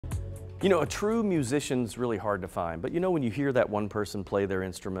You know, a true musician's really hard to find, but you know when you hear that one person play their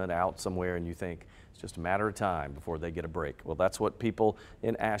instrument out somewhere and you think it's just a matter of time before they get a break. Well, that's what people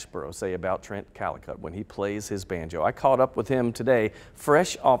in Asheboro say about Trent Callicutt when he plays his banjo. I caught up with him today,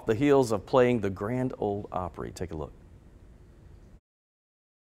 fresh off the heels of playing the Grand Ole Opry. Take a look.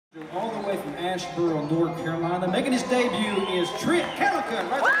 All the way from Asheboro, North Carolina, making his debut is Trent Callicutt.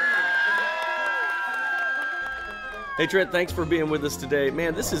 Right there. Hey Trent, thanks for being with us today.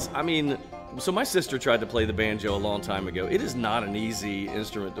 Man, this is, so my sister tried to play the banjo a long time ago. It is not an easy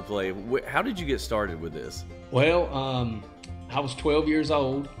instrument to play. How did you get started with this? Well, I was 12 years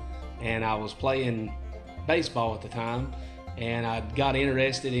old and I was playing baseball at the time, and I got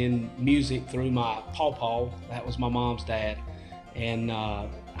interested in music through my pawpaw. That was my mom's dad. And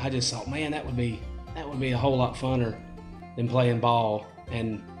I just thought, man, that would be a whole lot funner than playing ball.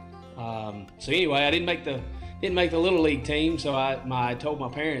 And so anyway, I didn't make the Little League team, so I told my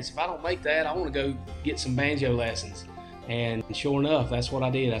parents, if I don't make that, I want to go get some banjo lessons. And sure enough, that's what I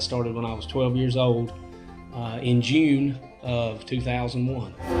did. I started when I was 12 years old in June of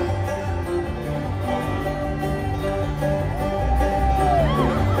 2001.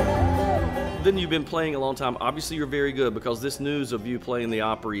 Then you've been playing a long time. Obviously you're very good, because this news of you playing the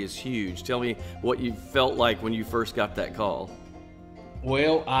Opry is huge. Tell me what you felt like when you first got that call.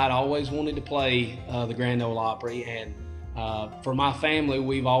 Well, I'd always wanted to play the Grand Ole Opry, and for my family,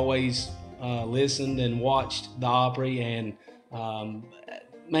 we've always listened and watched the Opry, and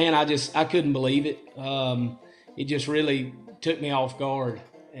man, I couldn't believe it. It just really took me off guard.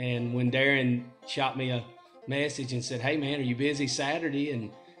 And when Darren shot me a message and said, "Hey man, are you busy Saturday?"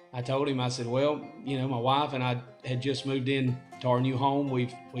 and I told him, I said, well, you know, my wife and I had just moved in to our new home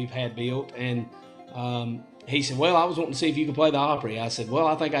we've had built, and he said, well, I was wanting to see if you could play the Opry. I said, well,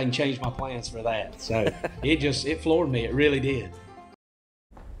 I think I can change my plans for that. So it floored me. It really did.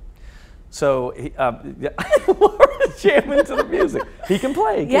 So jamming to the music. He can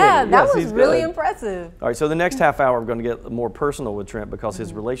play. Yeah, that yes, was really impressive. All right, so the next half hour we're going to get more personal with Trent, because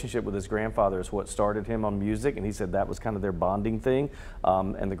his relationship with his grandfather is what started him on music, and he said that was kind of their bonding thing.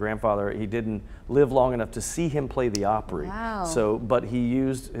 And the grandfather, he didn't live long enough to see him play the Opry. Wow. So, but he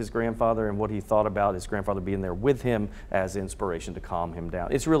used his grandfather and what he thought about his grandfather being there with him as inspiration to calm him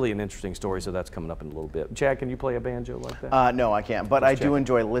down. It's really an interesting story, so that's coming up in a little bit. Chad, can you play a banjo like that? No, I can't, but I do checking.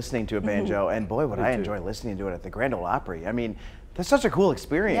 enjoy listening to a banjo, and boy, would I enjoy listening to it at the Grand Ole Opry. I mean, that's such a cool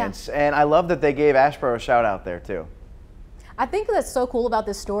experience, and I love that they gave Asheboro a shout out there too. I think that's so cool about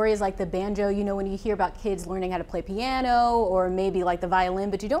this story is like the banjo, you know, when you hear about kids learning how to play piano or maybe like the violin,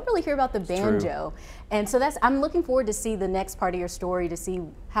 but you don't really hear about the banjo. And so I'm looking forward to see the next part of your story, to see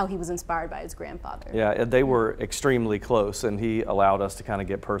how he was inspired by his grandfather. Yeah, they were extremely close, and he allowed us to kind of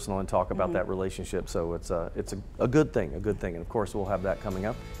get personal and talk about that relationship. So it's a good thing, And of course, we'll have that coming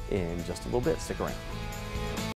up in just a little bit. Stick around.